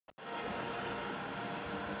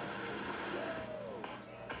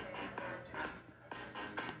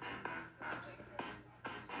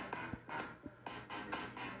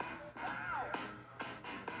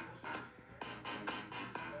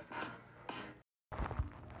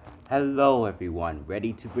Hello everyone,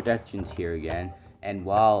 Ready to Productions here again. And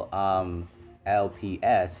while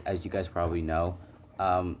LPS, as you guys probably know,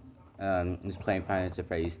 um, is playing Five Nights at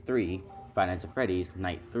Freddy's 3, Five Nights at Freddy's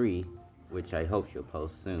Night 3, which I hope she'll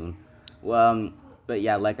post soon. Well, but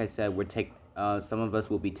yeah, like I said, some of us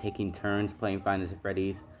will be taking turns playing Five Nights at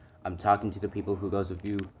Freddy's. I'm talking to the people those of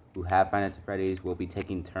you who have Five Nights at Freddy's will be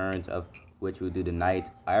taking turns of which we'll do the night.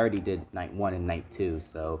 I already did night 1 and night 2,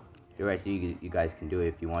 so the rest of you guys can do it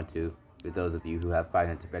if you want to, for those of you who have Five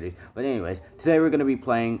Nights at Freddy's. But anyways, today we're gonna be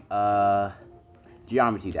playing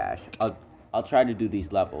Geometry Dash. I'll try to do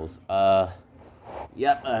these levels.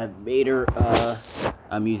 Yep, Mater.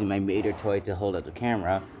 I'm using my Mater toy to hold up the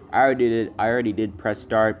camera. I already did press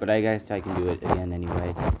start, but I guess I can do it again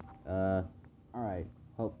anyway. All right.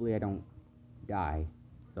 Hopefully I don't die.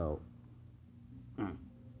 So, all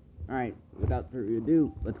right. Without further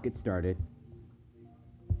ado, let's get started.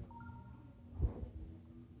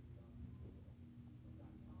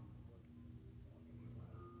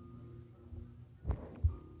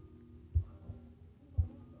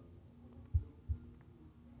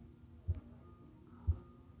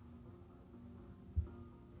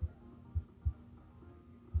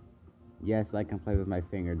 Yes, I can play with my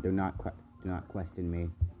finger. Do not question me.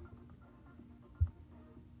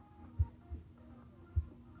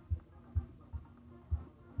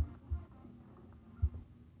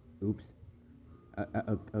 Oops.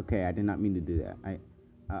 Okay, I did not mean to do that.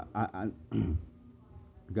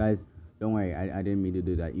 Guys, don't worry. I didn't mean to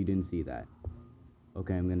do that. You didn't see that.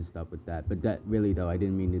 Okay, I'm gonna stop with that. But that really though, I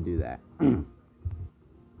didn't mean to do that.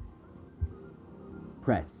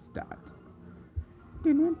 Press start.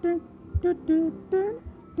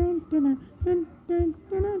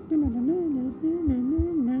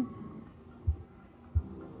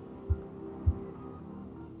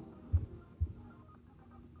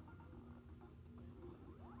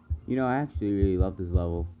 You know, I actually really love this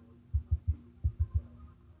level.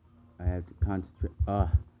 I have to concentrate.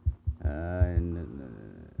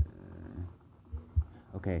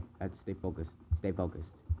 Okay, I have to stay focused. Stay focused.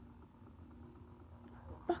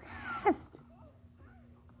 Focused!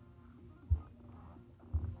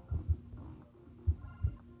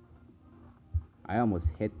 I almost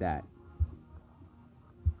hit that.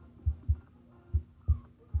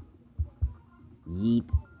 Yeet.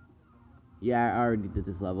 Yeah, I already did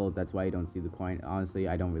this level. That's why you don't see the coin. Honestly,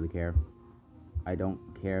 I don't really care. I don't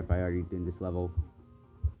care if I already did this level.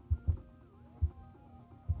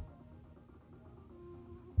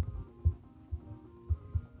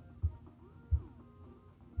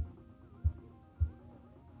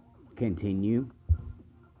 Continue.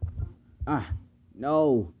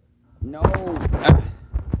 No. No.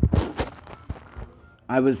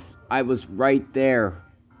 I was right there.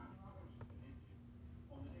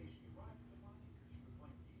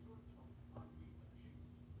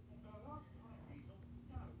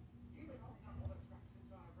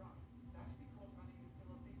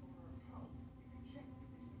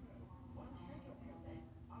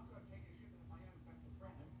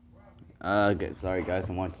 Sorry guys,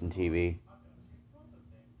 I'm watching TV.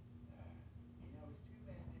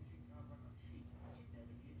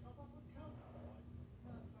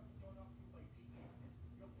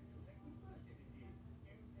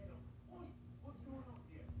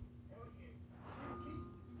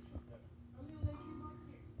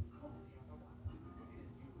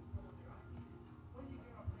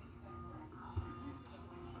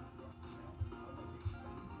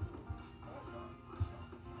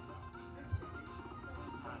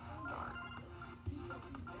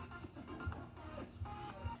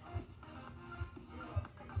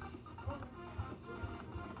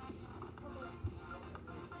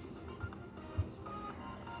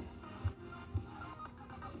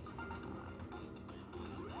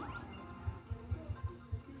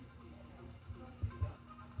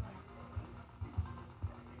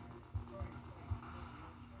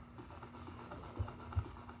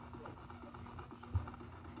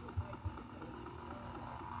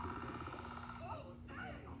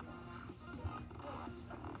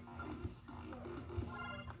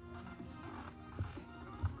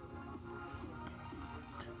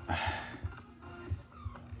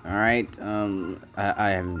 Alright, I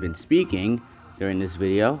haven't been speaking during this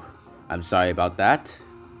video. I'm sorry about that.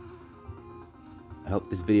 I hope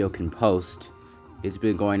this video can post. It's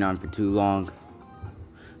been going on for too long.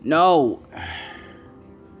 No!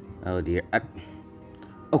 Oh dear.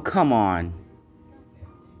 Oh, come on.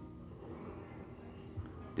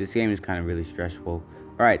 This game is kind of really stressful.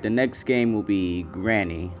 Alright, the next game will be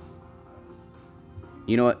Granny.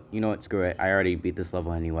 You know what? Screw it. I already beat this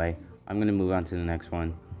level anyway. I'm gonna move on to the next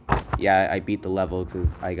one. Yeah, I beat the level because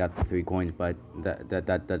I got the 3 coins, but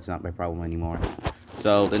that's not my problem anymore.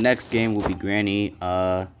 So the next game will be Granny.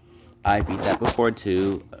 I beat that before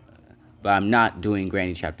too, but I'm not doing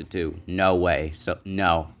Granny Chapter 2. No way. So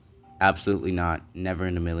no, absolutely not. Never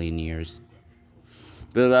in a million years.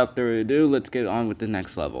 But without further ado, let's get on with the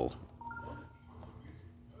next level.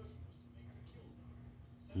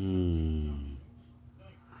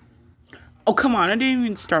 Oh, come on, I didn't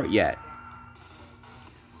even start yet.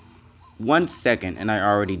 1 second and I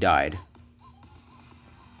already died.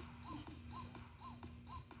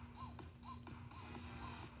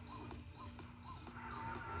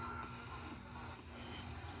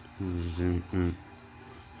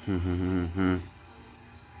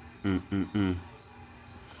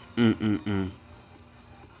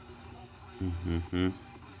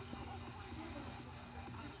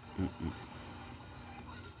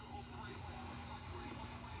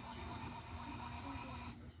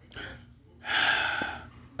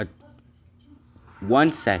 Uh,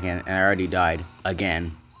 1 second and I already died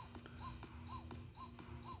again.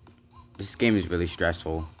 This game is really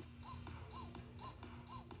stressful.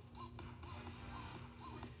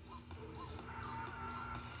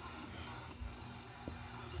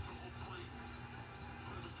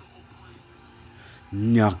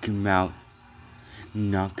 Knock him out.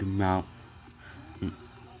 Knock him out.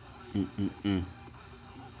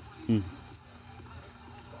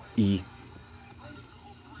 E.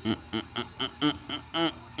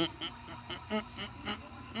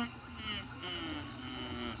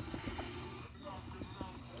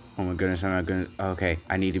 Oh my goodness, I'm not gonna. Okay,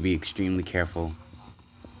 I need to be extremely careful.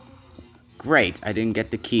 Great, I didn't get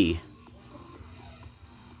the key.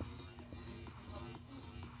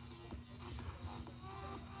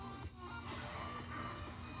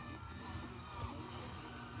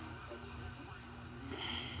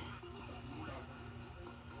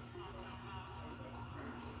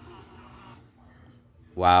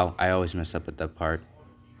 Wow, I always mess up at that part.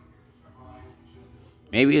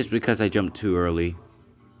 Maybe it's because I jumped too early.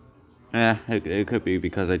 It could be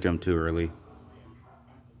because I jumped too early.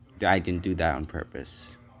 I didn't do that on purpose.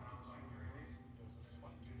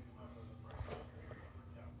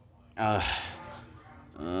 Uh,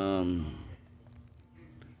 um.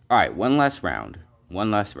 Alright, one last round.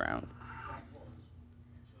 One last round.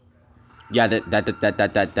 Yeah,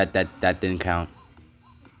 that didn't count.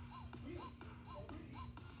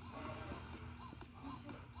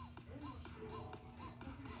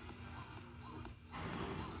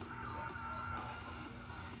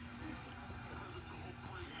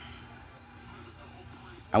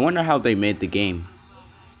 I wonder how they made the game.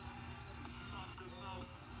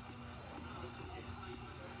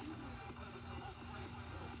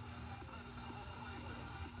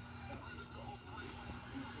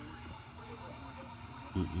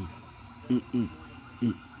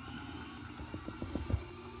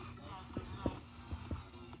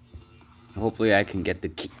 Hopefully I can get the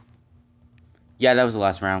key. Yeah, that was the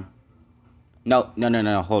last round. No.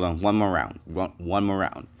 Hold on. One more round. One more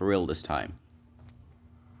round. For real this time.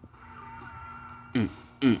 Mm,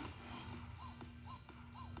 mm.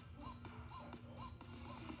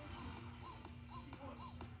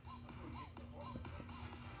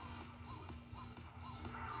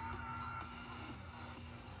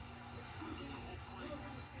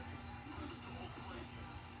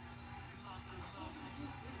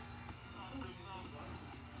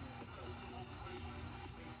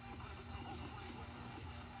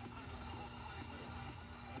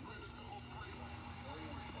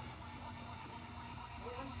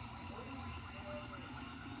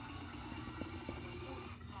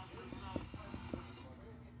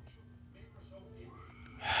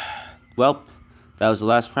 Well, that was the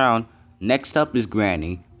last round. Next up is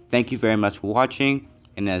Granny. Thank you very much for watching.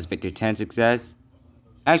 And as Victor Tanzik says,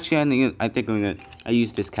 actually, I think I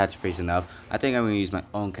use this catchphrase enough. I think I'm gonna use my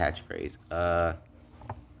own catchphrase.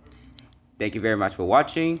 Thank you very much for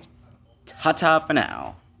watching. Ta-ta for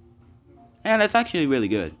now. And that's actually really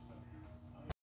good.